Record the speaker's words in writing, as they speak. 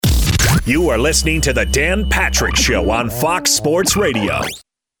You are listening to the Dan Patrick Show on Fox Sports Radio.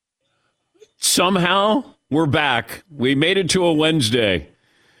 Somehow, we're back. We made it to a Wednesday.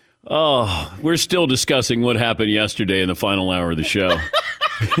 Oh, we're still discussing what happened yesterday in the final hour of the show.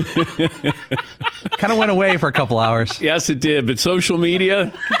 Kind of went away for a couple hours. Yes, it did. But social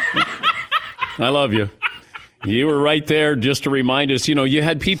media, I love you. You were right there just to remind us. You know, you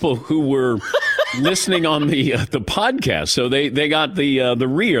had people who were listening on the podcast, so they got the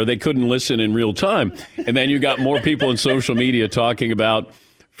rear. They couldn't listen in real time. And then you got more people in social media talking about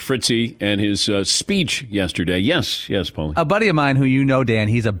Fritzy and his speech yesterday. Yes, Paulie. A buddy of mine who you know, Dan,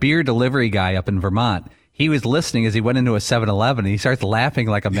 he's a beer delivery guy up in Vermont. He was listening as he went into a 7-Eleven, and he starts laughing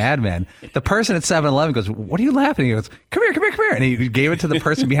like a madman. The person at 7-Eleven goes, "What are you laughing?" He goes, come here. And he gave it to the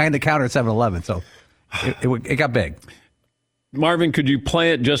person behind the counter at 7-Eleven. So it got big. Marvin, could you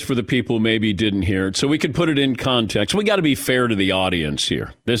play it just for the people who maybe didn't hear it so we could put it in context? We got to be fair to the audience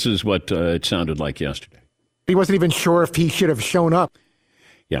here. This is what it sounded like yesterday. He wasn't even sure if he should have shown up.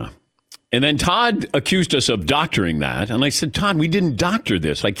 Yeah. And then Todd accused us of doctoring that. And I said, Todd, we didn't doctor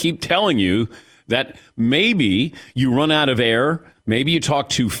this. I keep telling you that maybe you run out of air, maybe you talk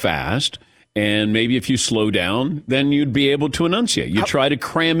too fast, and maybe if you slow down, then you'd be able to enunciate. You try to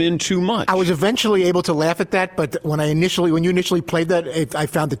cram in too much. I was eventually able to laugh at that, but when you initially played that, I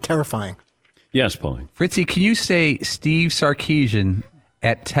found it terrifying. Yes, Pauline. Fritzy, can you say Steve Sarkisian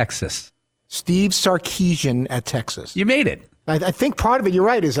at Texas? Steve Sarkisian at Texas. You made it. I think part of it, you're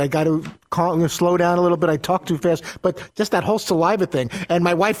right, is I got to slow down a little bit. I talk too fast, but just that whole saliva thing. And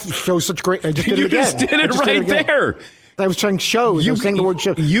my wife shows such great. I just did it again. You just did it right there. I was trying shows. I was saying the word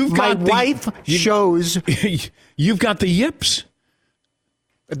show. My wife shows. You've got the yips.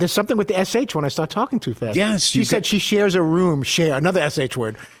 There's something with the SH when I start talking too fast. Yes. She said she shares a room. Another SH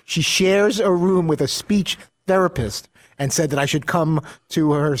word. She shares a room with a speech therapist and said that I should come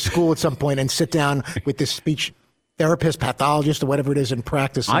to her school at some point and sit down with this speech therapist, pathologist, or whatever it is, and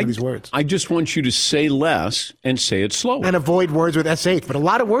practice some of these words. I just want you to say less and say it slower. And avoid words with SH. But a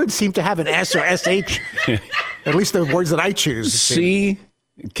lot of words seem to have an S or SH. At least the words that I choose. See?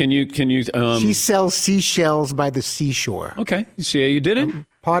 Can you? She sells seashells by the seashore. Okay. See how you did it?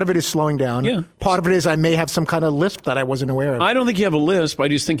 Part of it is slowing down. Yeah. Part of it is I may have some kind of lisp that I wasn't aware of. I don't think you have a lisp. I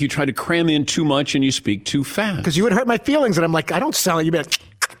just think you try to cram in too much and you speak too fast. Because you would hurt my feelings. And I'm like, I don't sound like you.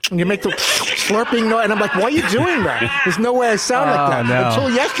 And you make the slurping noise. And I'm like, why are you doing that? There's no way I sound like that. No.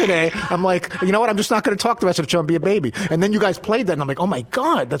 Until yesterday, I'm like, you know what? I'm just not going to talk the rest of the show and be a baby. And then you guys played that. And I'm like, oh, my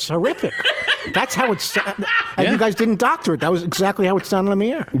God, that's horrific. That's how it sounded. And you guys didn't doctor it. That was exactly how it sounded on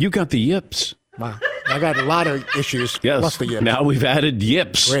the air. You got the yips. Wow. I got a lot of issues. Yes. Plus the yips. Now we've added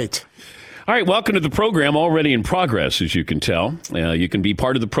yips. Great. All right, welcome to the program, already in progress, as you can tell. You can be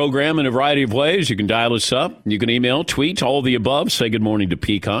part of the program in a variety of ways. You can dial us up. You can email, tweet, all the above. Say good morning to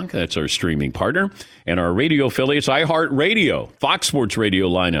Peacock. That's our streaming partner. And our radio affiliates, iHeartRadio, Fox Sports Radio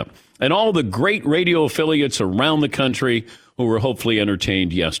lineup, and all the great radio affiliates around the country who were hopefully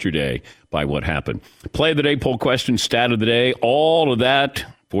entertained yesterday by what happened. Play of the day, poll question, stat of the day, all of that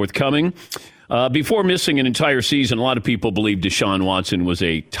forthcoming. Before missing an entire season, a lot of people believe Deshaun Watson was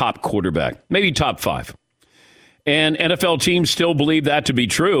a top quarterback, maybe top 5. And NFL teams still believe that to be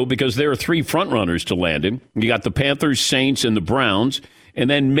true because there are 3 frontrunners to land him. You got the Panthers, Saints, and the Browns. And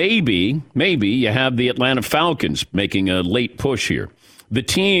then maybe you have the Atlanta Falcons making a late push here. The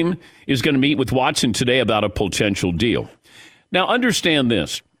team is going to meet with Watson today about a potential deal. Now, understand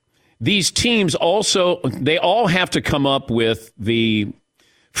this. These teams also, they all have to come up with the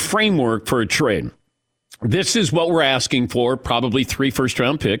framework for a trade. This is what we're asking for, probably 3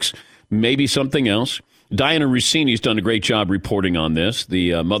 first-round picks, maybe something else. Diana Rossini's done a great job reporting on this,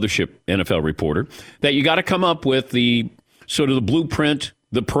 the Mothership NFL reporter, that you got to come up with the sort of the blueprint,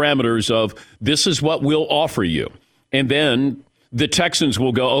 the parameters of this is what we'll offer you. And then the Texans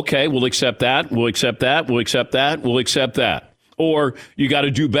will go, okay, we'll accept that, we'll accept that, we'll accept that, we'll accept that. Or you got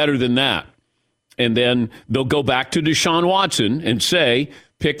to do better than that. And then they'll go back to Deshaun Watson and say,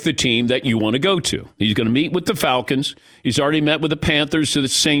 pick the team that you want to go to. He's going to meet with the Falcons. He's already met with the Panthers, the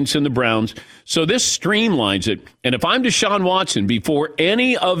Saints, and the Browns. So this streamlines it. And if I'm Deshaun Watson, before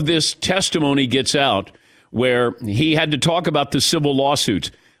any of this testimony gets out where he had to talk about the civil lawsuits,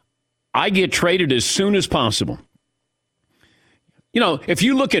 I get traded as soon as possible. You know, if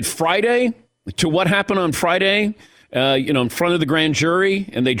you look at Friday, to what happened on Friday, in front of the grand jury,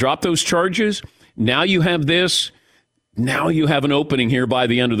 and they dropped those charges, now you have this. Now you have an opening here by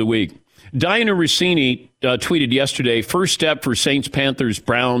the end of the week. Diana Rossini tweeted yesterday, first step for Saints, Panthers,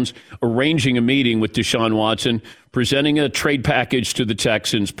 Browns, arranging a meeting with Deshaun Watson, presenting a trade package to the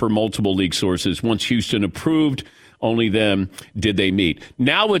Texans per multiple league sources. Once Houston approved Only then did they meet.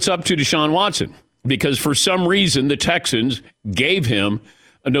 Now it's up to Deshaun Watson because for some reason the Texans gave him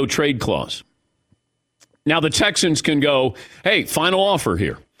a no-trade clause. Now the Texans can go, hey, final offer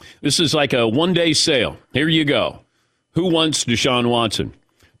here. This is like a one-day sale. Here you go. Who wants Deshaun Watson?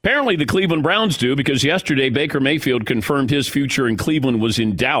 Apparently the Cleveland Browns do because yesterday Baker Mayfield confirmed his future in Cleveland was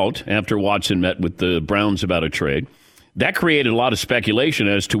in doubt after Watson met with the Browns about a trade. That created a lot of speculation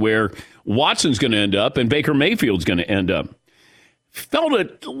as to where Watson's going to end up and Baker Mayfield's going to end up. Felt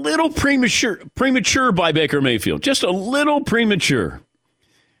a little premature by Baker Mayfield, just a little premature.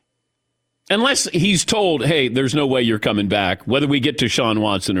 Unless he's told, hey, there's no way you're coming back, whether we get to Deshaun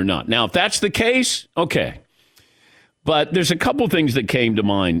Watson or not. Now, if that's the case, okay. But there's a couple things that came to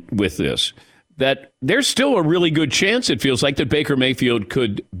mind with this, that there's still a really good chance, it feels like, that Baker Mayfield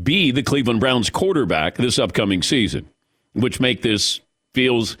could be the Cleveland Browns quarterback this upcoming season, which make this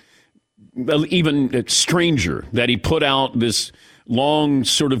feels even stranger that he put out this long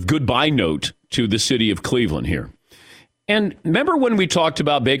sort of goodbye note to the city of Cleveland here. And remember when we talked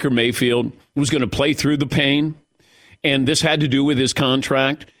about Baker Mayfield was going to play through the pain, and this had to do with his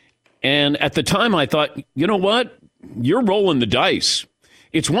contract? And at the time, I thought, you know what? You're rolling the dice.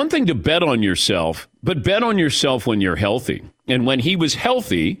 It's one thing to bet on yourself, but bet on yourself when you're healthy. And when he was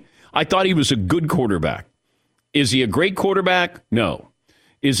healthy, I thought he was a good quarterback. Is he a great quarterback? No.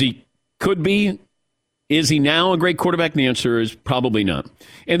 Is he could be? Is he now a great quarterback? The answer is probably not.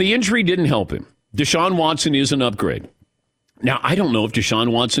 And the injury didn't help him. Deshaun Watson is an upgrade. Now, I don't know if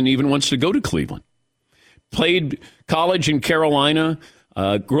Deshaun Watson even wants to go to Cleveland. Played college in Carolina,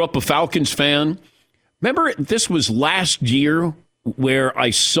 grew up a Falcons fan. Remember, this was last year where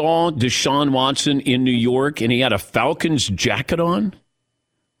I saw Deshaun Watson in New York and he had a Falcons jacket on?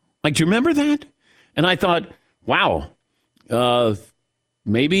 Like, do you remember that? And I thought, wow,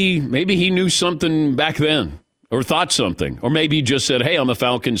 maybe he knew something back then or thought something. Or maybe he just said, hey, I'm a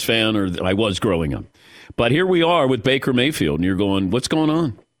Falcons fan, or I was growing up. But here we are with Baker Mayfield, and you're going, what's going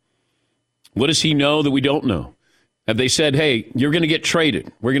on? What does he know that we don't know? Have they said, hey, you're going to get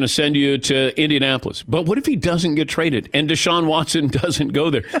traded. We're going to send you to Indianapolis. But what if he doesn't get traded and Deshaun Watson doesn't go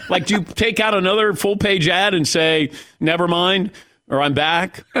there? Like, do you take out another full-page ad and say, never mind, or I'm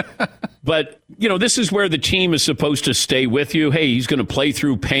back? But, you know, this is where the team is supposed to stay with you. Hey, he's going to play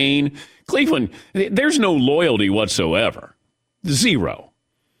through pain. Cleveland, there's no loyalty whatsoever. Zero.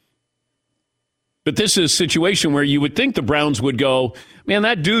 But this is a situation where you would think the Browns would go, man,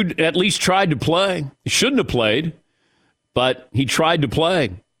 that dude at least tried to play. He shouldn't have played, but he tried to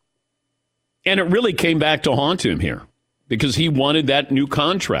play. And it really came back to haunt him here because he wanted that new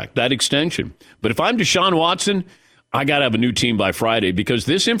contract, that extension. But if I'm Deshaun Watson, I got to have a new team by Friday because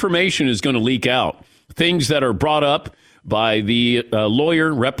this information is going to leak out. Things that are brought up by the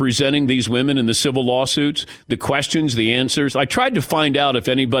lawyer representing these women in the civil lawsuits, the questions, the answers. I tried to find out if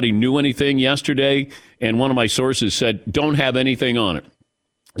anybody knew anything yesterday, and one of my sources said, don't have anything on it.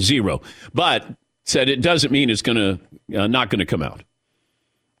 Zero. But said it doesn't mean it's going to not going to come out.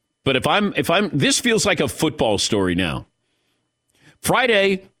 But if I'm this feels like a football story now.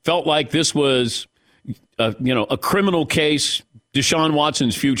 Friday felt like this was a criminal case. Deshaun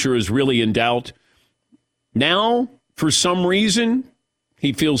Watson's future is really in doubt. Now, for some reason,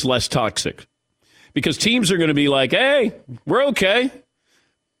 he feels less toxic because teams are going to be like, hey, we're okay.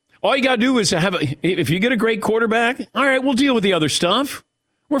 All you got to do is if you get a great quarterback, all right, we'll deal with the other stuff.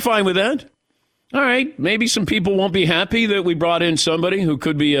 We're fine with that. All right, maybe some people won't be happy that we brought in somebody who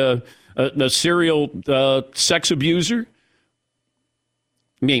could be a serial sex abuser.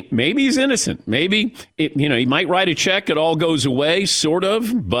 Maybe he's innocent. Maybe, he might write a check. It all goes away, sort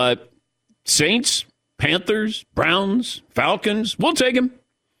of. But Saints, Panthers, Browns, Falcons, we'll take him.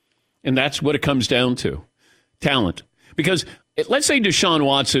 And that's what it comes down to. Talent. Because let's say Deshaun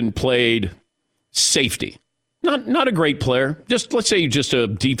Watson played safety. Not a great player. Let's say just a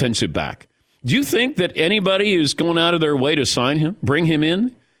defensive back. Do you think that anybody is going out of their way to sign him, bring him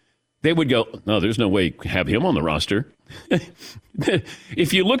in? They would go, no, there's no way to have him on the roster.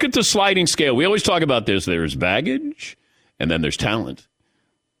 If you look at the sliding scale, we always talk about this. There's baggage, and then there's talent.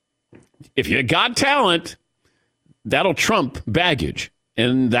 If you got talent, that'll trump baggage.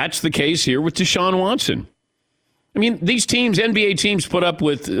 And that's the case here with Deshaun Watson. I mean, these teams, NBA teams, put up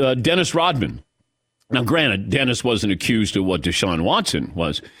with Dennis Rodman. Now, granted, Dennis wasn't accused of what Deshaun Watson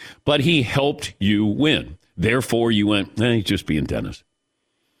was, but he helped you win. Therefore, you went, he's just being Dennis.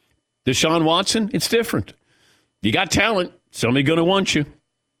 Deshaun Watson, it's different. You got talent, somebody going to want you.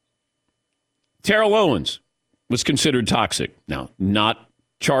 Terrell Owens was considered toxic. Now, not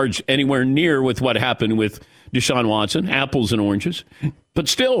charged anywhere near with what happened with Deshaun Watson, apples and oranges, but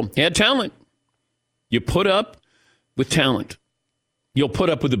still, he had talent. You put up with talent. You'll put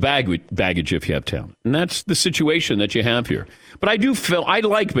up with the baggage if you have talent. And that's the situation that you have here. But I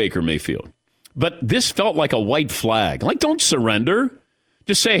like Baker Mayfield. But this felt like a white flag. Like, don't surrender.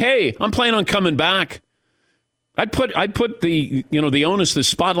 Just say, hey, I'm planning on coming back. I'd put the onus, the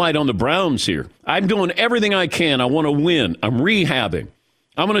spotlight on the Browns here. I'm doing everything I can. I want to win. I'm rehabbing.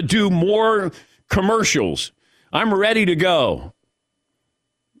 I'm going to do more commercials. I'm ready to go.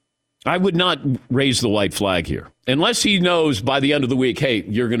 I would not raise the white flag here. Unless he knows by the end of the week, hey,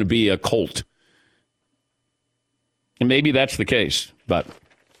 you're going to be a Colt. And maybe that's the case. But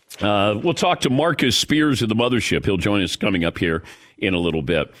we'll talk to Marcus Spears of the Mothership. He'll join us coming up here in a little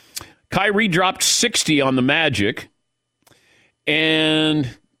bit. Kyrie dropped 60 on the Magic.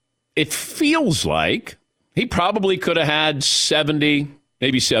 And it feels like he probably could have had 70,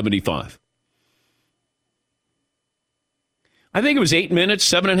 maybe 75. I think it was 8 minutes,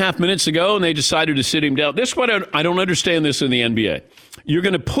 7.5 minutes ago, and they decided to sit him down. This is what I don't understand this in the NBA. You're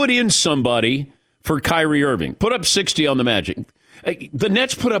going to put in somebody for Kyrie Irving. Put up 60 on the Magic. The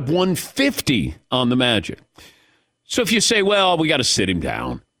Nets put up 150 on the Magic. So if you say, well, we got to sit him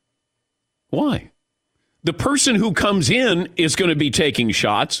down. Why? The person who comes in is going to be taking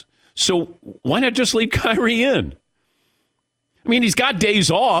shots. So why not just leave Kyrie in? I mean, he's got days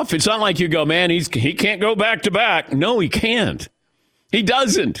off. It's not like you go, man, he can't go back to back. No, he can't. He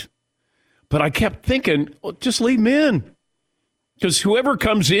doesn't. But I kept thinking, well, just leave him in. Because whoever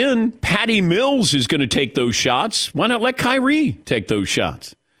comes in, Patty Mills is going to take those shots. Why not let Kyrie take those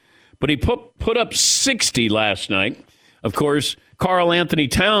shots? But he put up 60 last night. Of course, Karl Anthony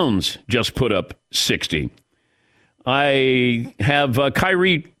Towns just put up 60. I have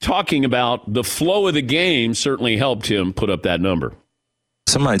Kyrie talking about the flow of the game certainly helped him put up that number.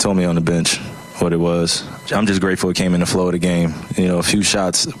 Somebody told me on the bench what it was. I'm just grateful it came in the flow of the game. You know, a few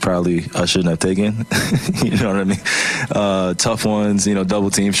shots probably I shouldn't have taken. You know what I mean? Tough ones, double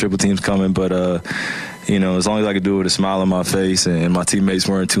teams, triple teams coming. But, as long as I could do it with a smile on my face and my teammates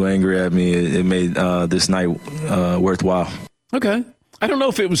weren't too angry at me, it made this night worthwhile. Okay. I don't know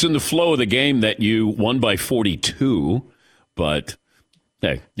if it was in the flow of the game that you won by 42, but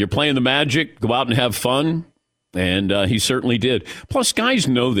hey, you're playing the Magic, go out and have fun, and he certainly did. Plus, guys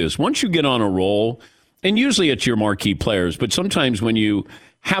know this. Once you get on a roll, and usually it's your marquee players, but sometimes when you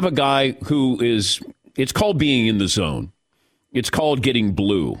have a guy who is, it's called being in the zone. It's called getting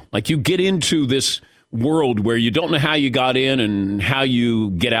blue. Like you get into this world where you don't know how you got in and how you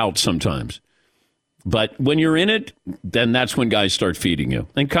get out sometimes. But when you're in it, then that's when guys start feeding you.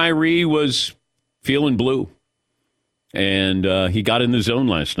 And Kyrie was feeling blue. And he got in the zone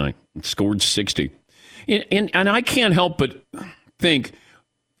last night and scored 60. And I can't help but think,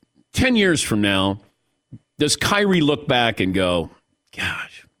 10 years from now, does Kyrie look back and go,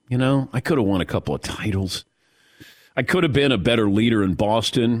 gosh, I could have won a couple of titles. I could have been a better leader in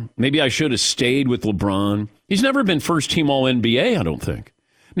Boston. Maybe I should have stayed with LeBron. He's never been first-team All-NBA, I don't think.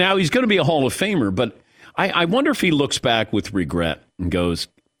 Now, he's going to be a Hall of Famer, but I wonder if he looks back with regret and goes,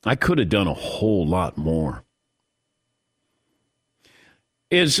 I could have done a whole lot more.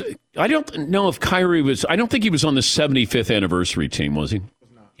 I don't know if Kyrie was, I don't think he was on the 75th anniversary team, was he?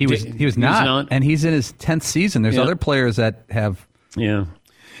 He was not, and he's in his 10th season. There's other players that have. Yeah,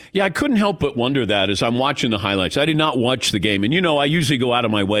 I couldn't help but wonder that as I'm watching the highlights. I did not watch the game. And, I usually go out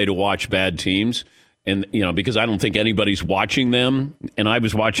of my way to watch bad teams. And, because I don't think anybody's watching them. And I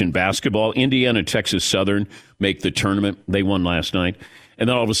was watching basketball. Indiana, Texas Southern make the tournament. They won last night. And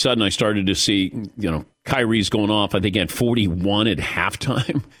then all of a sudden I started to see, Kyrie's going off. I think he had 41 at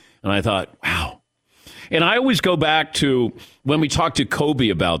halftime. And I thought, wow. And I always go back to when we talked to Kobe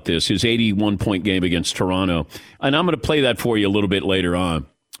about this, his 81-point game against Toronto. And I'm going to play that for you a little bit later on.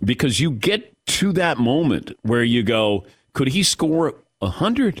 Because you get to that moment where you go, could he score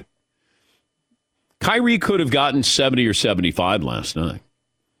 100? Kyrie could have gotten 70 or 75 last night.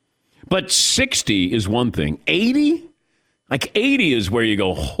 But 60 is one thing. 80? Like 80 is where you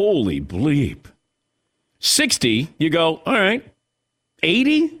go, holy bleep. 60, you go, all right.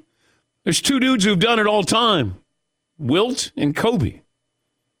 80? There's two dudes who've done it all time. Wilt and Kobe.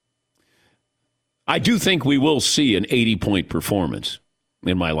 I do think we will see an 80-point performance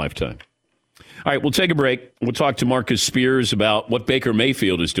in my lifetime. All right, we'll take a break. We'll talk to Marcus Spears about what Baker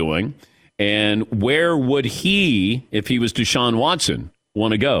Mayfield is doing. And where would he, if he was Deshaun Watson,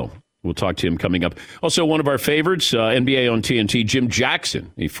 want to go? We'll talk to him coming up. Also, one of our favorites, NBA on TNT, Jim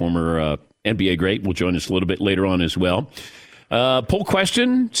Jackson, a former NBA great, will join us a little bit later on as well. Poll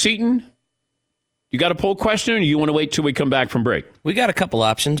question, Seton, You got a poll question, or you want to wait till we come back from break? We got a couple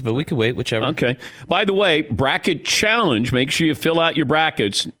options, but we could wait, whichever. Okay. By the way, bracket challenge. Make sure you fill out your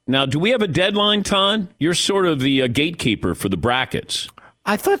brackets. Now, do we have a deadline, Ton? You're sort of the gatekeeper for the brackets.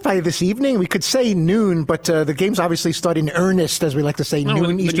 I thought by this evening we could say noon, but the games obviously start in earnest, as we like to say,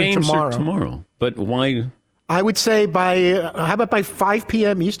 noon the Eastern games tomorrow. Are tomorrow. But why? I would say how about by 5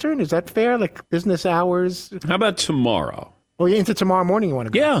 p.m. Eastern? Is that fair? Like business hours? How about tomorrow? Oh, yeah, into tomorrow morning you want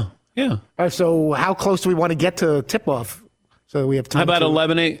to go? Yeah. All right, so how close do we want to get to tip-off? So we have time. How about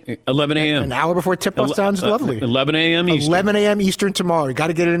 11 a.m.? An hour before tip-off sounds lovely. 11 a.m. Eastern. 11 a.m. Eastern tomorrow. You got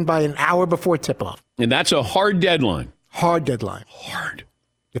to get it in by an hour before tip-off. And that's a hard deadline. Hard deadline. Hard.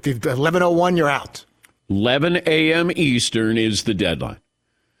 If you've 11:01, you're out. 11 a.m. Eastern is the deadline.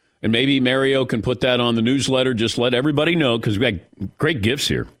 And maybe Mario can put that on the newsletter. Just let everybody know, because we got great gifts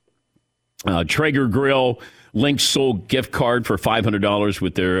here. Traeger Grill, Link Soul gift card for $500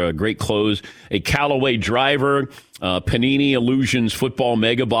 with their great clothes. A Callaway driver, Panini Illusions football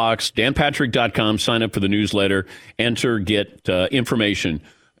mega box. DanPatrick.com. Sign up for the newsletter. Enter, get information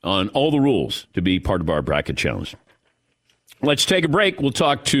on all the rules to be part of our bracket challenge. Let's take a break. We'll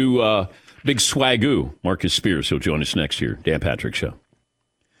talk to Big Swagoo, Marcus Spears. He'll join us next year. Dan Patrick Show.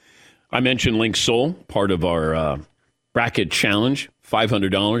 I mentioned Link Soul, part of our bracket challenge,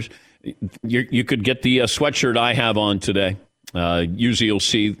 $500. You could get the sweatshirt I have on today. Usually you'll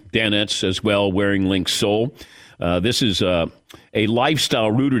see Danettes as well wearing Link Soul. This is a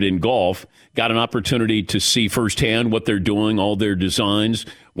lifestyle rooted in golf. Got an opportunity to see firsthand what they're doing, all their designs.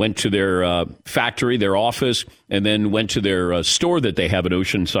 Went to their factory, their office, and then went to their store that they have in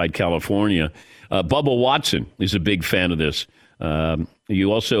Oceanside, California. Bubba Watson is a big fan of this.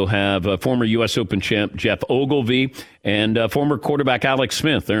 You also have former U.S. Open champ Jeff Ogilvy and former quarterback Alex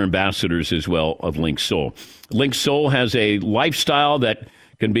Smith. They're ambassadors as well of Link Soul. Link Soul has a lifestyle that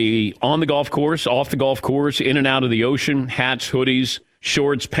can be on the golf course, off the golf course, in and out of the ocean, hats, hoodies,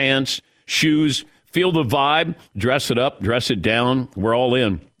 shorts, pants, shoes. Feel the vibe, dress it up, dress it down. We're all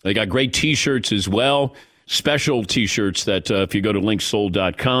in. They got great T-shirts as well, special T-shirts that if you go to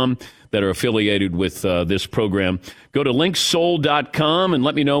linksoul.com that are affiliated with this program, go to linksoul.com and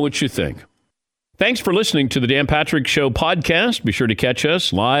let me know what you think. Thanks for listening to the Dan Patrick Show podcast. Be sure to catch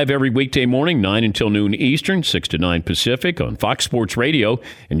us live every weekday morning, 9 until noon Eastern, 6 to 9 Pacific on Fox Sports Radio.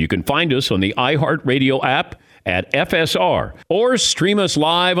 And you can find us on the iHeartRadio app at FSR or stream us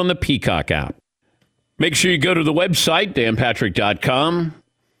live on the Peacock app. Make sure you go to the website, danpatrick.com.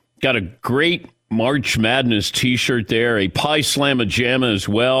 Got a great March Madness T-shirt there, a Pie Slamma-Jamma as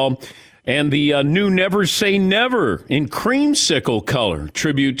well, and the new Never Say Never in creamsicle color,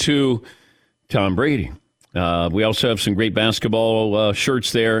 tribute to Tom Brady. We also have some great basketball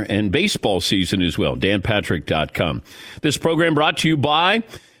shirts there and baseball season as well, danpatrick.com. This program brought to you by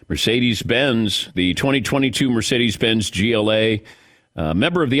Mercedes-Benz, the 2022 Mercedes-Benz GLA,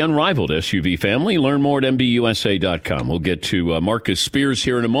 member of the unrivaled SUV family. Learn more at MBUSA.com. We'll get to Marcus Spears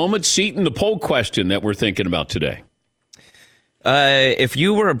here in a moment. Seton, the poll question that we're thinking about today. If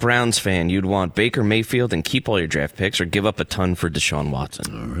you were a Browns fan, you'd want Baker Mayfield and keep all your draft picks or give up a ton for Deshaun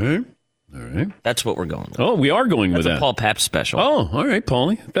Watson. All right. That's what we're going with. Oh, we are going with that. That's a Paul Pap special. Oh, all right,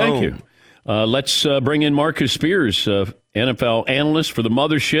 Paulie. Thank you. Let's bring in Marcus Spears, NFL analyst for the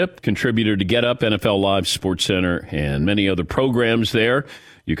Mothership, contributor to Get Up, NFL Live, Sports Center, and many other programs there.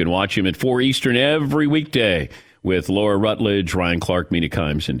 You can watch him at 4 Eastern every weekday with Laura Rutledge, Ryan Clark, Mina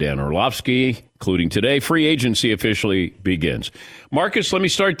Kimes, and Dan Orlovsky, including today. Free agency officially begins. Marcus, let me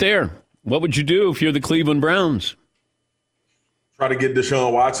start there. What would you do if you're the Cleveland Browns? Try to get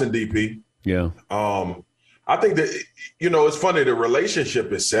Deshaun Watson, DP. Yeah. I think that, it's funny. The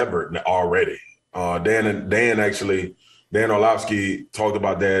relationship is severed already. Dan Orlovsky talked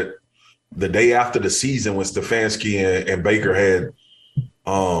about that the day after the season when Stefanski and Baker had,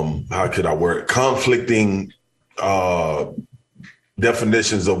 conflicting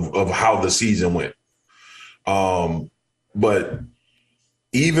definitions of how the season went. But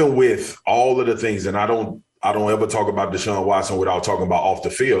even with all of the things, and I don't ever talk about Deshaun Watson without talking about off the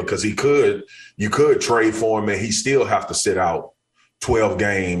field, because you could trade for him and he still have to sit out 12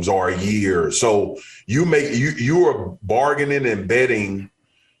 games or a year. So you are bargaining and betting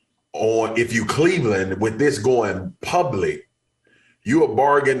on, if you Cleveland, with this going public, you are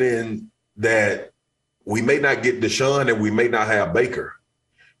bargaining that we may not get Deshaun and we may not have Baker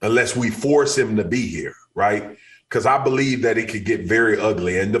unless we force him to be here, right? Because I believe that it could get very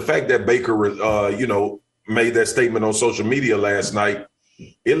ugly. And the fact that Baker, made that statement on social media last night,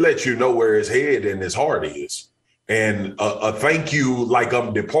 it lets you know where his head and his heart is. And a thank you like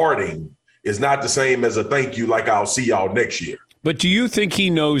I'm departing is not the same as a thank you like I'll see y'all next year. But do you think he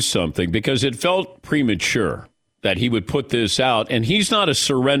knows something? Because it felt premature that he would put this out, and he's not a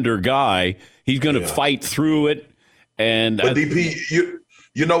surrender guy. He's going to fight through it. But DP,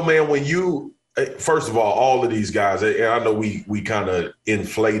 you know, man, when you first of all of these guys, and I know we kind of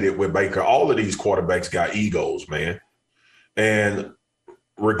inflated with Baker. All of these quarterbacks got egos, man, and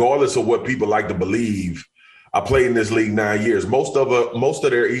regardless of what people like to believe, I played in this league 9 years. Most of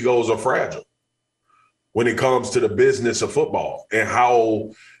their egos are fragile when it comes to the business of football and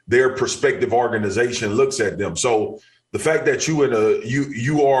how their prospective organization looks at them. So the fact that you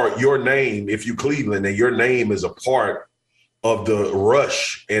are your name, if you Cleveland, and your name is a part of the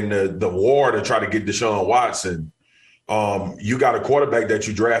rush and the war to try to get Deshaun Watson, you got a quarterback that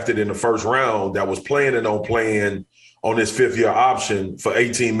you drafted in the first round that was planning on playing on his fifth-year option for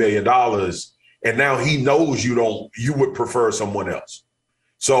 $18 million, and now he knows you would prefer someone else.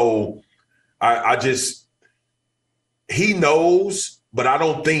 So he knows, but I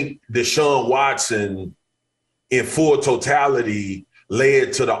don't think Deshaun Watson in full totality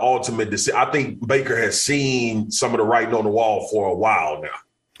led to the ultimate decision. I think Baker has seen some of the writing on the wall for a while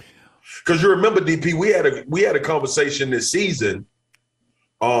now. Because you remember, DP, we had a conversation this season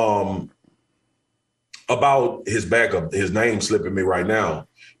about his backup. His name slipping me right now.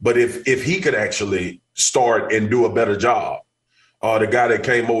 But if he could actually start and do a better job, the guy that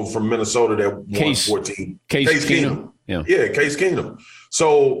came over from Minnesota that won 14. Case Keenum. Yeah, Case Keenum.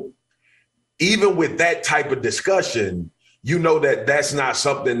 So even with that type of discussion, you know that's not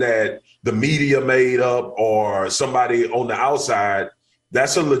something that the media made up or somebody on the outside.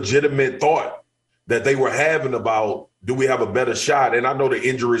 That's a legitimate thought that they were having about, do we have a better shot? And I know the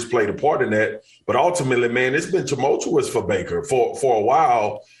injuries played a part in that, but ultimately, man, it's been tumultuous for Baker for a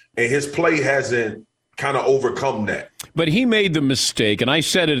while, and his play hasn't kind of overcome that. But he made the mistake, and I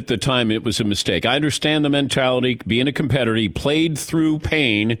said it at the time, it was a mistake. I understand the mentality, being a competitor. He played through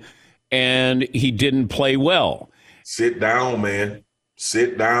pain, and he didn't play well. Sit down, man.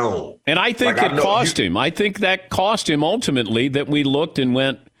 Sit down. And I think it cost him. I think that cost him ultimately, that we looked and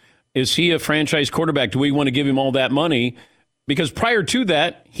went, is he a franchise quarterback? Do we want to give him all that money? Because prior to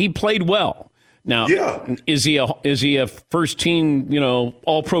that, he played well. Now, is he a first team,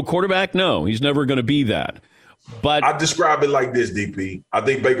 all-pro quarterback? No, he's never going to be that. But I describe it like this, DP. I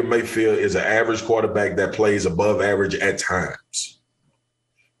think Baker Mayfield is an average quarterback that plays above average at times.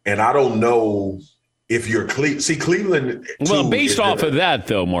 And I don't know if you're Cleveland. Well, based off of that,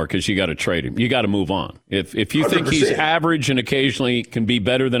 though, Marcus, you got to trade him. You got to move on. If you 100%. Think he's average and occasionally can be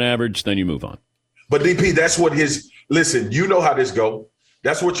better than average, then you move on. But DP, that's what listen, you know how this go.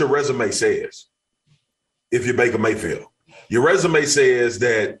 That's what your resume says. If you're Baker Mayfield, your resume says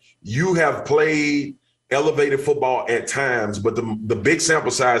that you have played elevated football at times, but the big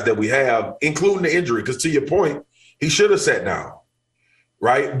sample size that we have, including the injury, because to your point, he should have sat down,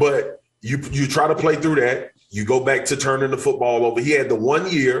 right? But you try to play through that. You go back to turning the football over. He had the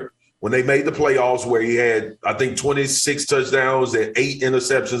 1 year when they made the playoffs where he had, I think, 26 touchdowns and 8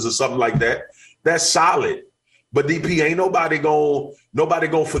 interceptions or something like that. That's solid. But DP, ain't nobody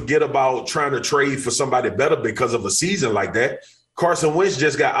gonna forget about trying to trade for somebody better because of a season like that. Carson Wentz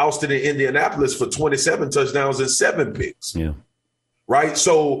just got ousted in Indianapolis for 27 touchdowns and 7 picks. Yeah. Right.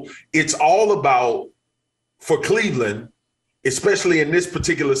 So it's all about, for Cleveland, especially in this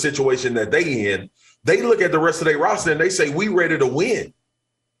particular situation that they in, they look at the rest of their roster and they say, we ready to win.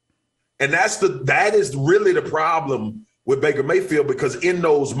 And that is really the problem with Baker Mayfield, because in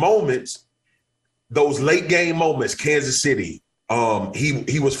those moments, those late game moments, Kansas City,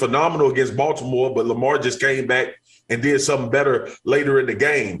 he was phenomenal against Baltimore, but Lamar just came back and did something better later in the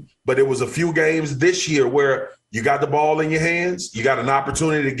game. But it was a few games this year where you got the ball in your hands, you got an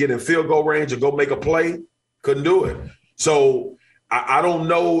opportunity to get in field goal range and go make a play, couldn't do it. So I don't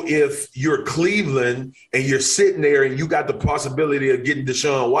know if you're Cleveland and you're sitting there and you got the possibility of getting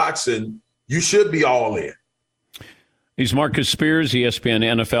Deshaun Watson, you should be all in. He's Marcus Spears, ESPN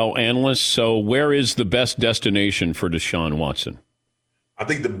NFL analyst. So where is the best destination for Deshaun Watson? I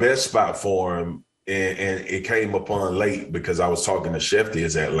think the best spot for him, and it came upon late because I was talking to Shefty,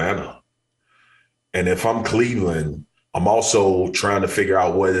 is Atlanta. And if I'm Cleveland, I'm also trying to figure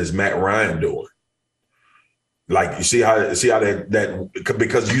out what is Matt Ryan doing. Like, you see how that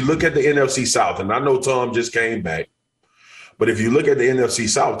because you look at the NFC South, and I know Tom just came back, but if you look at the NFC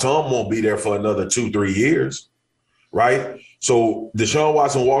South, Tom won't be there for another 2-3 years. Right. So Deshaun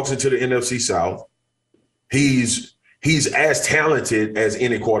Watson walks into the NFC South. He's as talented as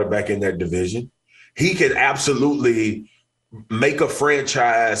any quarterback in that division. He can absolutely make a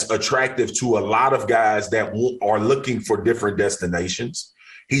franchise attractive to a lot of guys that are looking for different destinations.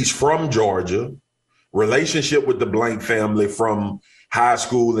 He's from Georgia. relationship with the Blank family from high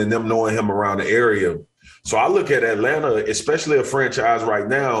school and them knowing him around the area. So I look at Atlanta, especially a franchise right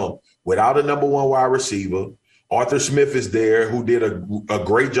now, without a number one wide receiver. Arthur Smith is there, who did a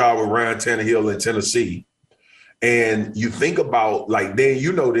great job with Ryan Tannehill in Tennessee. And you think about, like, Dan,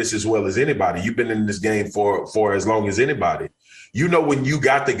 you know this as well as anybody. You've been in this game for as long as anybody. You know, when you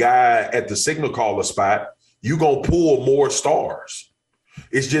got the guy at the signal caller spot, you're going to pull more stars.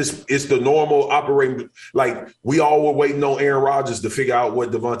 It's the normal operating. Like, we all were waiting on Aaron Rodgers to figure out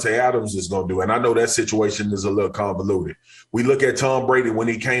what Devontae Adams is going to do. And I know that situation is a little convoluted. We look at Tom Brady when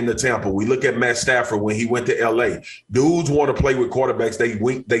he came to Tampa. We look at Matt Stafford when he went to L.A. Dudes want to play with quarterbacks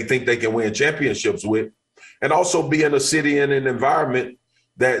they think they can win championships with, and also be in a city and an environment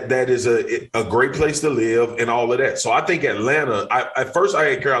that is a great place to live and all of that. So I think Atlanta, at first I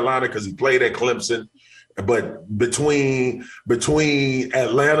had Carolina because he played at Clemson. But between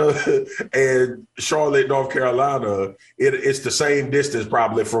Atlanta and Charlotte, North Carolina, it's the same distance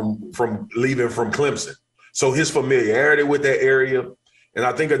probably from leaving from Clemson. So his familiarity with that area. And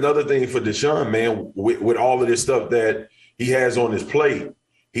I think another thing for Deshaun, man, with all of this stuff that he has on his plate,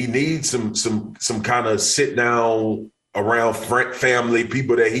 he needs some kind of sit down around family,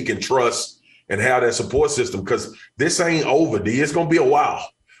 people that he can trust and have that support system, because this ain't over, D. It's going to be a while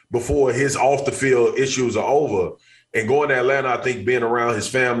before his off-the-field issues are over. And going to Atlanta, I think being around his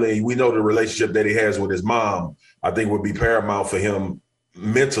family, we know the relationship that he has with his mom, I think would be paramount for him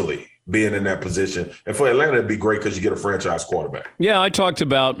mentally being in that position. And for Atlanta, it'd be great because you get a franchise quarterback. Yeah, I talked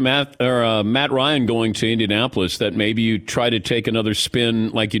about Matt Ryan going to Indianapolis, that maybe you try to take another spin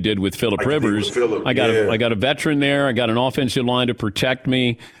like you did with Phillip Rivers. I got a veteran there. I got an offensive line to protect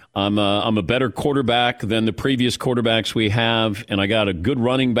me. I'm a better quarterback than the previous quarterbacks we have, and I got a good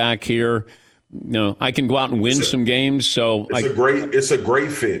running back here. You know, I can go out and win some games. So it's a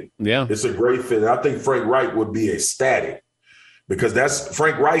great fit. Yeah, it's a great fit. I think Frank Reich would be ecstatic, because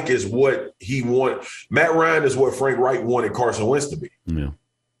Frank Reich is what he wanted. Matt Ryan is what Frank Reich wanted Carson Wentz to be. Yeah.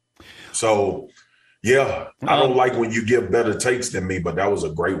 So, yeah, I don't like when you give better takes than me, but that was a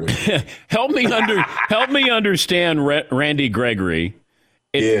great one. help me understand Randy Gregory.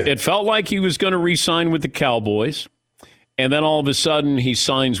 It felt like he was going to re-sign with the Cowboys, and then all of a sudden he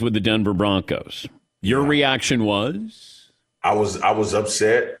signs with the Denver Broncos. Your reaction was? I was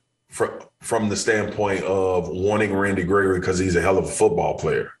upset from the standpoint of wanting Randy Gregory because he's a hell of a football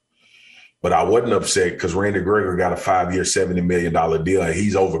player. But I wasn't upset because Randy Gregory got a 5-year, $70 million deal, and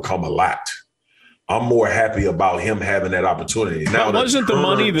he's overcome a lot. I'm more happy about him having that opportunity. Now, wasn't the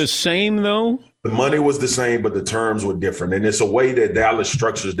money the same, though? The money was the same, but the terms were different. And it's a way that Dallas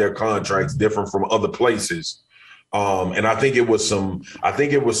structures their contracts different from other places. And I think it was some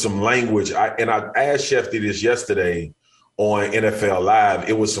language. I asked Shefty this yesterday on NFL Live.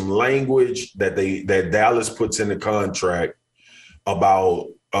 It was some language that Dallas puts in the contract about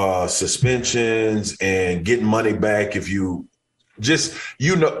suspensions and getting money back if you just,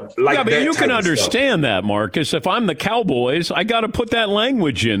 like. Yeah, but you can understand that, Marcus. If I'm the Cowboys, I got to put that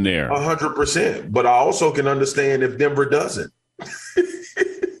language in there. 100%. But I also can understand if Denver doesn't.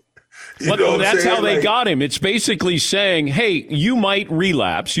 That's how they got him. It's basically saying, hey, you might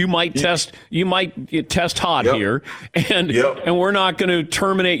relapse, you might test hot here, and we're not going to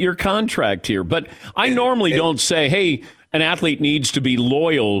terminate your contract here. But I normally don't say, hey, an athlete needs to be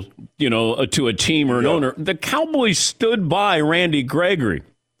loyal, to a team or an owner. The Cowboys stood by Randy Gregory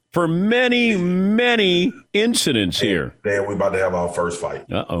for many, many incidents here. Dan, we're about to have our first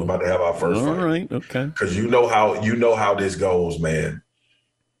fight. Uh-oh. We're about to have our first fight. All right, okay. Because you know how this goes, man.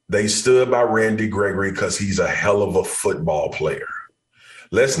 They stood by Randy Gregory because he's a hell of a football player.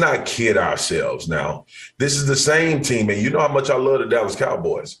 Let's not kid ourselves now. This is the same team, and you know how much I love the Dallas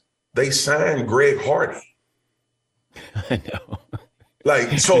Cowboys. They signed Greg Hardy. I know.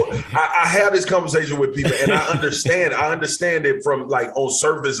 So I have this conversation with people, and I understand it from on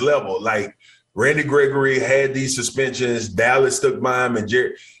surface level. Like, Randy Gregory had these suspensions, Dallas stuck by him, and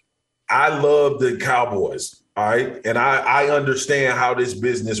Jerry. I love the Cowboys. All right. And I understand how this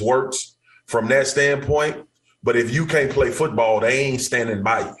business works from that standpoint. But if you can't play football, they ain't standing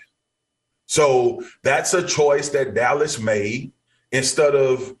by you. So that's a choice that Dallas made instead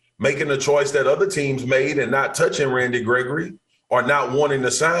of making a choice that other teams made and not touching Randy Gregory or not wanting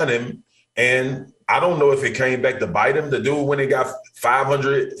to sign him. And I don't know if it came back to bite him. The dude, when he got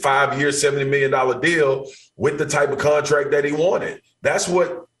 5-year, $70 million deal with the type of contract that he wanted. That's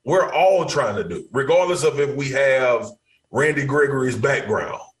what we're all trying to do, regardless of if we have Randy Gregory's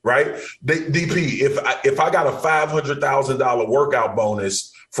background, right? DP, if I got a $500,000 workout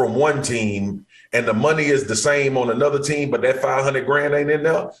bonus from one team and the money is the same on another team, but that $500,000 ain't in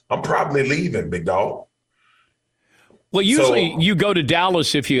there, I'm probably leaving, big dog. Well, usually you go to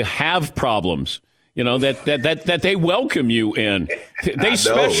Dallas if you have problems. You know, that they welcome you in. They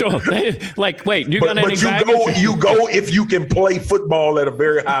special. Wait, you got any baggage? You go if you can play football at a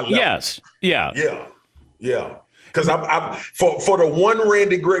very high level. Yes. Yeah. Because I'm for the one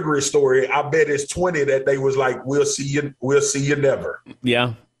Randy Gregory story, I bet it's 20 that they was like, we'll see you never.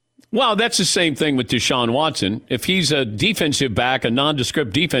 Yeah. Well, that's the same thing with Deshaun Watson. If he's a defensive back, a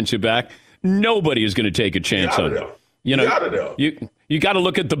nondescript defensive back, nobody is going to take a chance on him. You know, you got to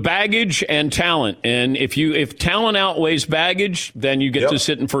look at the baggage and talent, and if talent outweighs baggage, then you get to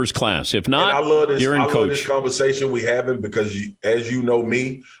sit in first class. If not, you're in coach. I love this conversation we having because, as you know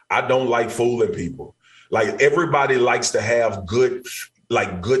me, I don't like fooling people. Like everybody likes to have good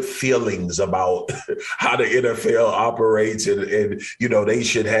feelings about how the NFL operates, and you know they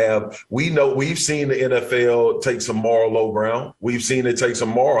should have. We've seen the NFL take some moral low ground. We've seen it take some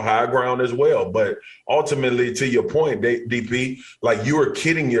moral high ground as well. But ultimately, to your point, DP, like you are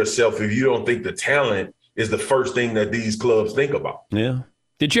kidding yourself if you don't think the talent is the first thing that these clubs think about. Yeah.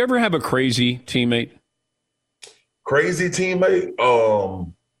 Did you ever have a crazy teammate? Crazy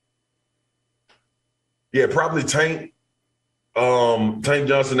teammate? Yeah, probably Tank. Tank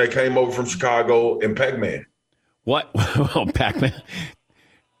Johnson that came over from Chicago, and Pac-Man. What? Oh, Pac-Man.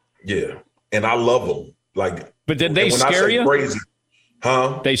 Yeah, and I love them. Like, but did they scare you? Crazy,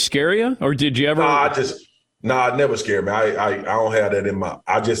 huh? They scare you, or did you ever? It never scared me. I don't have that in my.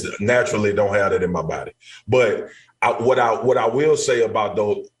 I just naturally don't have that in my body. But what I will say about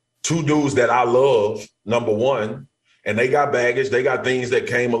those two dudes that I love, number one, and they got baggage, they got things that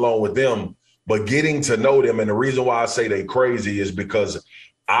came along with them. But getting to know them, and the reason why I say they crazy is because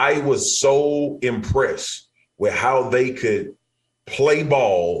I was so impressed with how they could play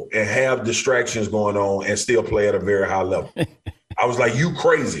ball and have distractions going on and still play at a very high level. I was like, you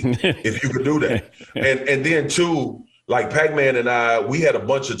crazy if you could do that. And then too, like Pac-Man and I, we had a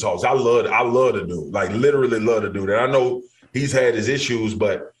bunch of talks. I love the dude, like literally love the dude. And I know he's had his issues,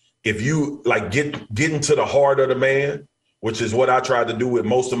 but if you like get into the heart of the man, which is what I tried to do with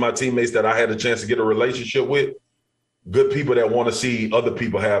most of my teammates that I had a chance to get a relationship with, good people that want to see other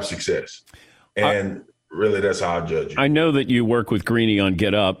people have success. And really, that's how I judge you. I know that you work with Greeny on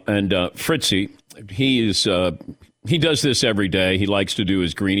Get Up, and Fritzy, he does this every day. He likes to do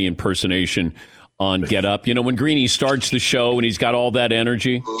his Greeny impersonation on Get Up. You know, when Greeny starts the show and he's got all that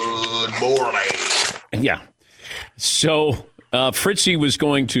energy. Good morning. Yeah. So Fritzy was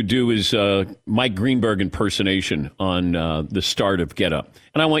going to do his Mike Greenberg impersonation on the start of Get Up.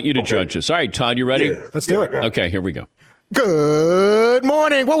 And I want you to judge this. All right, Todd, you ready? Yeah, let's do it. Okay, here we go. Good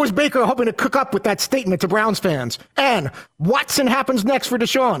morning. What was Baker hoping to cook up with that statement to Browns fans? And Watson happens next for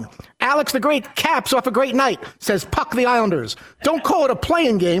Deshaun. Alex the Great caps off a great night, says Puck the Islanders. Don't call it a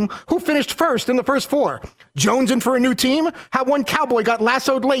playing game. Who finished first in the first four? Jones in for a new team? How one Cowboy got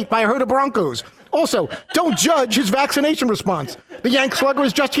lassoed late by a herd of Broncos. Also, don't judge his vaccination response. The Yank slugger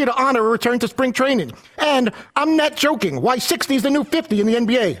is just here to honor a return to spring training. And I'm not joking. Why 60 is the new 50 in the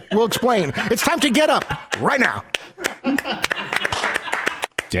NBA? We'll explain. It's time to get up right now.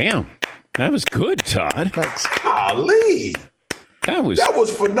 Damn, that was good, Todd. Thanks. Golly. That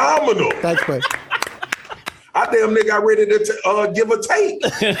was phenomenal. Thanks, bud. I damn near got ready to give a take.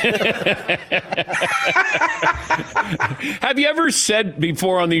 Have you ever said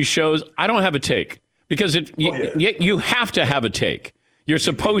before on these shows, I don't have a take? Because you have to have a take. You're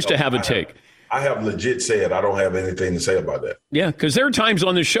supposed to have a take. I have legit said I don't have anything to say about that. Yeah, because there are times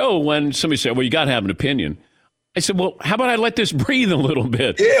on the show when somebody said, well, you got to have an opinion. I said, well, how about I let this breathe a little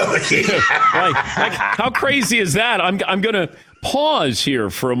bit? Yeah. like, how crazy is that? I'm going to pause here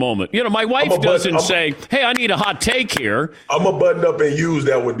for a moment. You know, my wife doesn't say, hey, I need a hot take here. I'm going to button up and use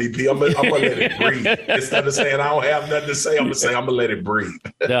that one, DP. I'm going to let it breathe. Instead of saying I don't have nothing to say, I'm going to say I'm going to let it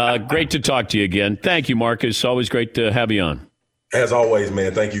breathe. Great to talk to you again. Thank you, Marcus. Always great to have you on. As always,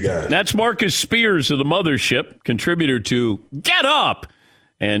 man. Thank you, guys. That's Marcus Spears of the Mothership, contributor to Get Up.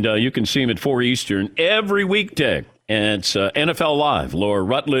 And you can see him at 4 Eastern every weekday. And it's NFL Live. Laura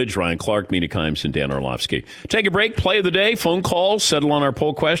Rutledge, Ryan Clark, Mina Kimes, and Dan Orlovsky. Take a break, play of the day, phone calls, settle on our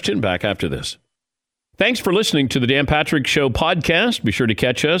poll question. Back after this. Thanks for listening to the Dan Patrick Show podcast. Be sure to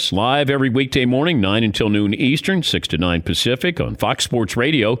catch us live every weekday morning, 9 until noon Eastern, 6 to 9 Pacific on Fox Sports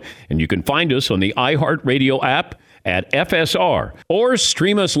Radio. And you can find us on the iHeartRadio app at FSR or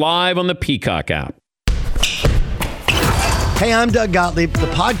stream us live on the Peacock app. Hey, I'm Doug Gottlieb. The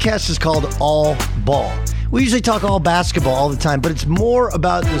podcast is called All Ball. We usually talk all basketball all the time, but it's more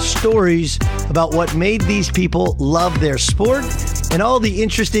about the stories about what made these people love their sport and all the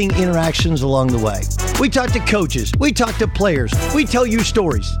interesting interactions along the way. We talk to coaches, we talk to players, we tell you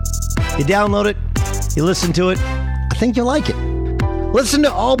stories. You download it, you listen to it, I think you'll like it. Listen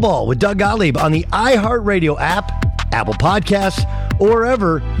to All Ball with Doug Gottlieb on the iHeartRadio app, Apple Podcasts, or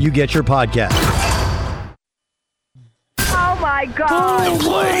wherever you get your podcasts. Oh my God! The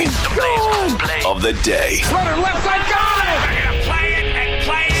play of the day. Runner left side, got it! They're gonna play it and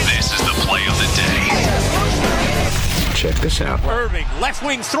play it. This is the play of the day. Check this out. Irving, left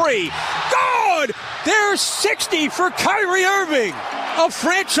wing three. Good! There's 60 for Kyrie Irving. A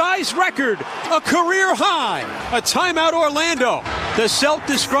franchise record, a career high, a timeout Orlando. The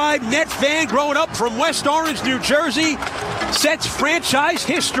self-described net fan growing up from West Orange, New Jersey, sets franchise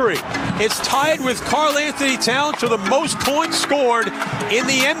history. It's tied with Karl Anthony Towns for the most points scored in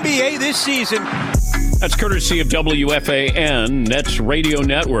the NBA this season. That's courtesy of WFAN, Nets Radio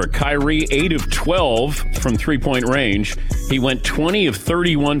Network. Kyrie, 8 of 12 from three-point range. He went 20 of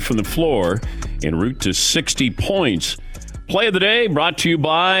 31 from the floor en route to 60 points. Play of the day brought to you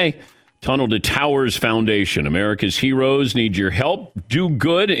by Tunnel to Towers Foundation. America's heroes need your help. Do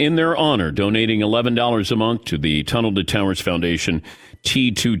good in their honor. Donating $11 a month to the Tunnel to Towers Foundation,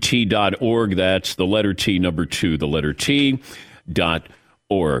 T2T.org. That's the letter T, number 2, the letter T.org.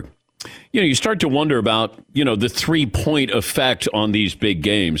 You know, you start to wonder about, the three-point effect on these big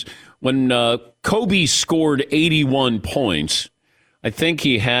games. When Kobe scored 81 points, I think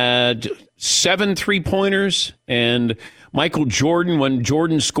he had 7 three-pointers, and Michael Jordan, when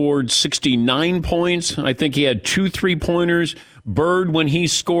Jordan scored 69 points, I think he had 2 three-pointers. Bird, when he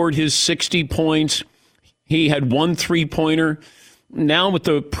scored his 60 points, he had 1 three-pointer. Now with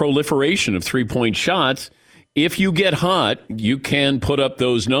the proliferation of three-point shots, if you get hot, you can put up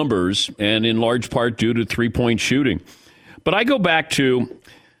those numbers, and in large part due to three-point shooting. But I go back to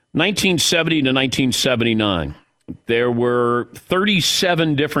 1970 to 1979. There were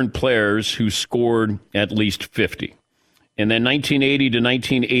 37 different players who scored at least 50. And then 1980 to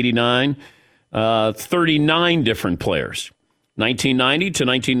 1989, 39 different players. 1990 to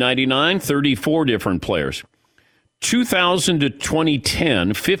 1999, 34 different players. 2000 to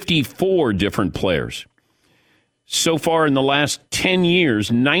 2010, 54 different players. So far in the last 10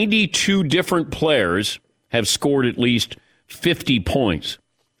 years, 92 different players have scored at least 50 points.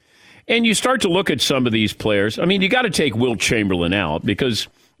 And you start to look at some of these players. I mean, you got to take Wilt Chamberlain out because,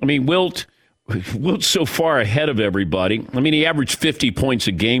 Wilt's so far ahead of everybody. He averaged 50 points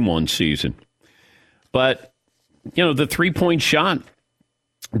a game one season. But, the three-point shot,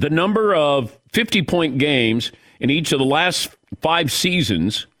 the number of 50-point games in each of the last 5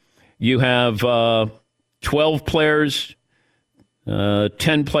 seasons, you have 12 players,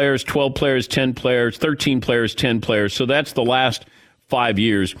 10 players, 12 players, 10 players, 13 players, 10 players. So that's the last 5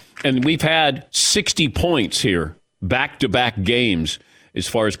 years. And we've had 60 points here, back-to-back games, as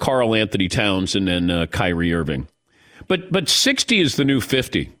far as Karl Anthony Towns and then Kyrie Irving. But 60 is the new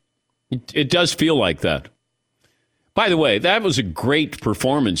 50. It does feel like that. By the way, that was a great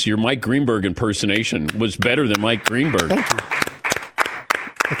performance. Your Mike Greenberg impersonation was better than Mike Greenberg. Thank you.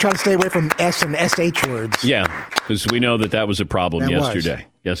 I try to stay away from S and SH words. Yeah, because we know that was a problem yesterday.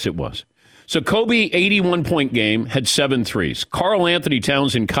 Yes, it was. So Kobe, 81-point game, had 7 threes. Karl Anthony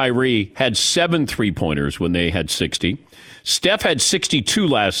Towns and Kyrie had 7 three-pointers when they had 60. Steph had 62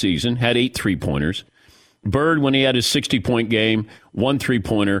 last season, had 8 three-pointers. Bird, when he had his 60-point game, 1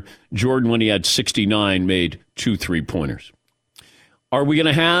 three-pointer. Jordan, when he had 69, made 2 three-pointers. Are we going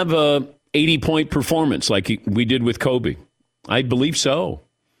to have a 80-point performance like we did with Kobe? I believe so.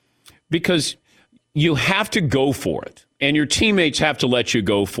 Because you have to go for it, and your teammates have to let you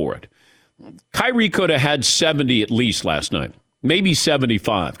go for it. Kyrie could have had 70 at least last night, maybe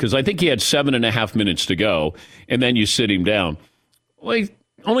 75, because I think he had 7.5 minutes to go, and then you sit him down. Well, he's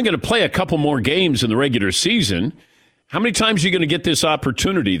only going to play a couple more games in the regular season. How many times are you going to get this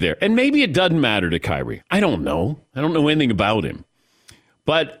opportunity there? And maybe it doesn't matter to Kyrie. I don't know. I don't know anything about him.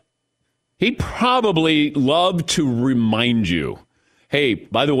 But he'd probably love to remind you, hey,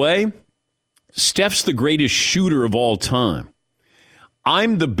 by the way, Steph's the greatest shooter of all time.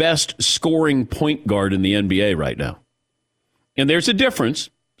 I'm the best scoring point guard in the NBA right now. And there's a difference.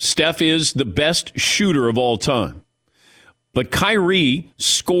 Steph is the best shooter of all time. But Kyrie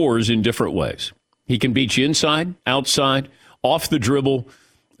scores in different ways. He can beat you inside, outside, off the dribble,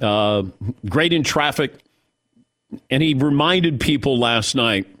 great in traffic. And he reminded people last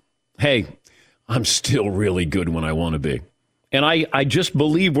night, hey, I'm still really good when I want to be. And I just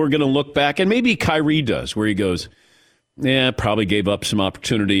believe we're going to look back, and maybe Kyrie does, where he goes, probably gave up some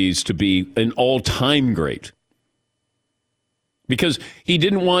opportunities to be an all-time great. Because he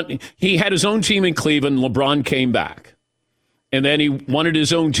had his own team in Cleveland. LeBron came back. And then he wanted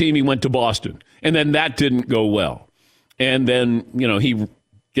his own team. He went to Boston. And then that didn't go well. And then, he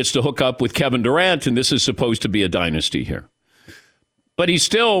gets to hook up with Kevin Durant, and this is supposed to be a dynasty here. But he's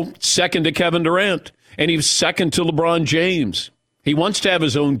still second to Kevin Durant, and he's second to LeBron James. He wants to have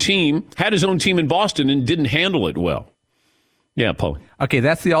his own team, had his own team in Boston, and didn't handle it well. Yeah, Paul. Okay,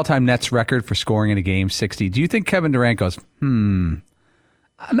 that's the all-time Nets record for scoring in a game, 60. Do you think Kevin Durant goes, I'm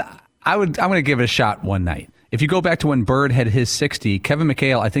going to give it a shot one night. If you go back to when Bird had his 60, Kevin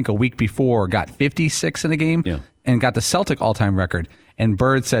McHale, I think a week before, got 56 in a game and got the Celtic all-time record. And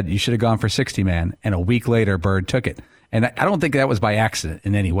Bird said, you should have gone for 60, man. And a week later, Bird took it. And I don't think that was by accident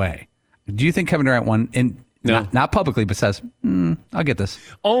in any way. Do you think Kevin Durant won? No. Not publicly, but says, I'll get this.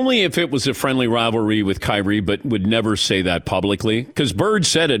 Only if it was a friendly rivalry with Kyrie, but would never say that publicly. Because Bird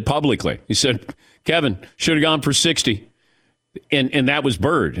said it publicly. He said, Kevin, should have gone for 60. And that was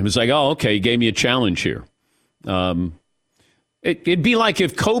Bird. It was like, oh, okay, he gave me a challenge here. It'd be like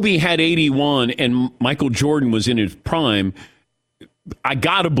if Kobe had 81 and Michael Jordan was in his prime. I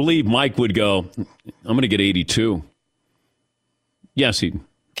got to believe Mike would go, I'm going to get 82. Yes, Eden.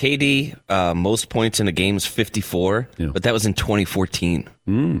 KD, most points in a game is 54, but that was in 2014.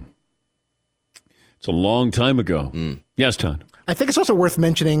 It's a long time ago. Yes, Todd. I think it's also worth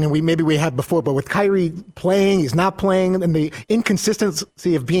mentioning, and maybe we had before, but with Kyrie playing, he's not playing, and the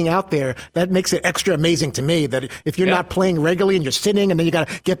inconsistency of being out there, that makes it extra amazing to me that if you're not playing regularly and you're sitting and then you got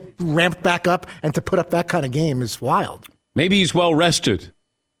to get ramped back up, and to put up that kind of game is wild. Maybe he's well rested.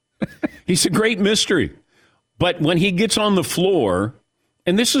 He's a great mystery. But when he gets on the floor,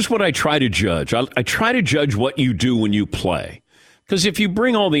 and this is what I try to judge. I try to judge what you do when you play. Because if you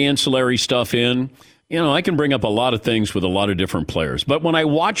bring all the ancillary stuff in, I can bring up a lot of things with a lot of different players. But when I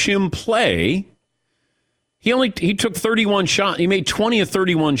watch him play, he took 31 shots. He made 20 of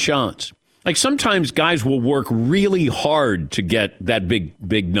 31 shots. Like sometimes guys will work really hard to get that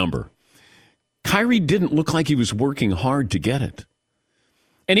big number. Kyrie didn't look like he was working hard to get it.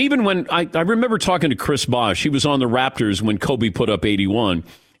 And even when I remember talking to Chris Bosh, he was on the Raptors when Kobe put up 81.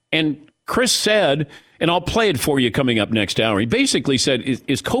 And Chris said, and I'll play it for you coming up next hour. He basically said,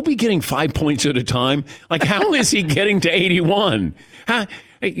 is Kobe getting 5 points at a time? Like, how is he getting to 81?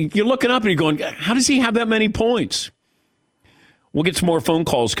 You're looking up and you're going, how does he have that many points? We'll get some more phone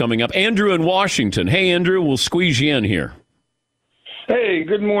calls coming up. Andrew in Washington. Hey, Andrew, we'll squeeze you in here. Hey,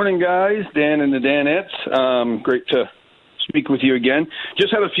 good morning, guys. Dan and the Danettes. Great to speak with you again.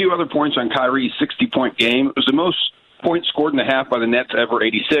 Just had a few other points on Kyrie's 60-point game. It was the most points scored in a half by the Nets ever,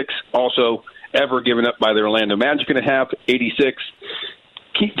 86. Also, ever given up by the Orlando Magic in a half, 86.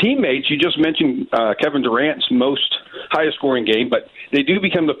 Teammates, you just mentioned Kevin Durant's most highest scoring game, but they do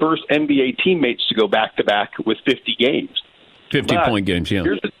become the first NBA teammates to go back-to-back with 50 games. 50-point games, yeah.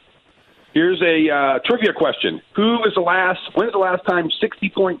 Here's a trivia question. When is the last time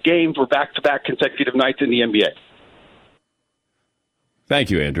 60-point games were back-to-back consecutive nights in the NBA? Thank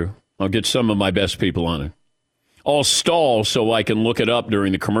you, Andrew. I'll get some of my best people on it. I'll stall so I can look it up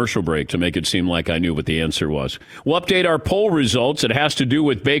during the commercial break to make it seem like I knew what the answer was. We'll update our poll results. It has to do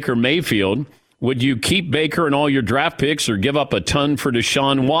with Baker Mayfield. Would you keep Baker and all your draft picks or give up a ton for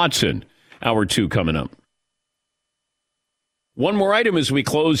Deshaun Watson? Hour 2 coming up. One more item as we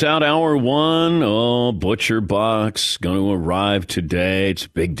close out hour 1. Oh, Butcher Box going to arrive today. It's a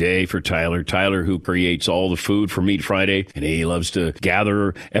big day for Tyler. Tyler, who creates all the food for Meat Friday, and he loves to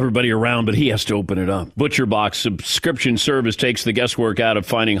gather everybody around, but he has to open it up. Butcher Box subscription service takes the guesswork out of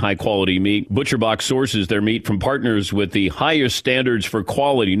finding high-quality meat. Butcher Box sources their meat from partners with the highest standards for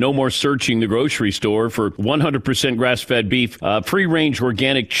quality. No more searching the grocery store for 100% grass-fed beef, free-range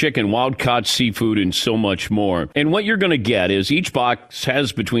organic chicken, wild-caught seafood, and so much more. And what you're going to get is each box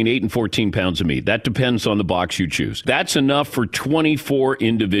has between 8 and 14 pounds of meat. That depends on the box you choose. That's enough for 24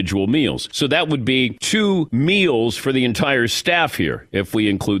 individual meals. So that would be 2 meals for the entire staff here, if we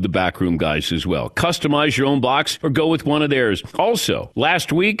include the backroom guys as well. Customize your own box or go with one of theirs. Also,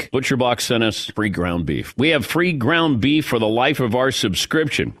 last week, Butcher Box sent us free ground beef. We have free ground beef for the life of our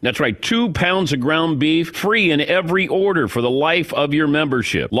subscription. That's right, 2 pounds of ground beef free in every order for the life of your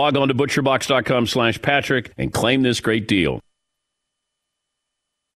membership. Log on to butcherbox.com/Patrick and claim this great deal.